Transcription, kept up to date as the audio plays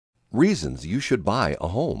Reasons you should buy a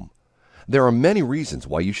home. There are many reasons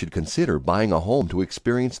why you should consider buying a home to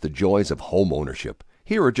experience the joys of home ownership.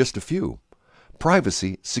 Here are just a few.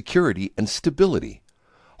 Privacy, security, and stability.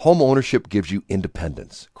 Home ownership gives you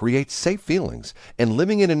independence, creates safe feelings, and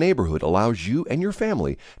living in a neighborhood allows you and your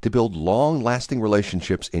family to build long-lasting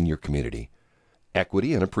relationships in your community.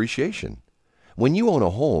 Equity and appreciation. When you own a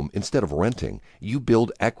home instead of renting, you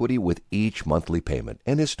build equity with each monthly payment,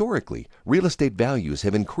 and historically, real estate values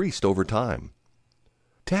have increased over time.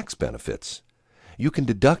 Tax benefits. You can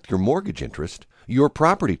deduct your mortgage interest, your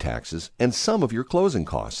property taxes, and some of your closing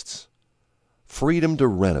costs. Freedom to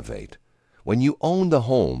renovate. When you own the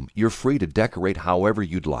home, you're free to decorate however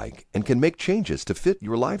you'd like and can make changes to fit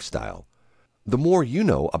your lifestyle. The more you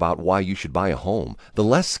know about why you should buy a home, the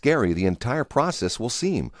less scary the entire process will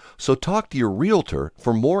seem. So talk to your realtor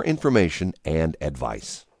for more information and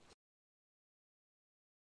advice.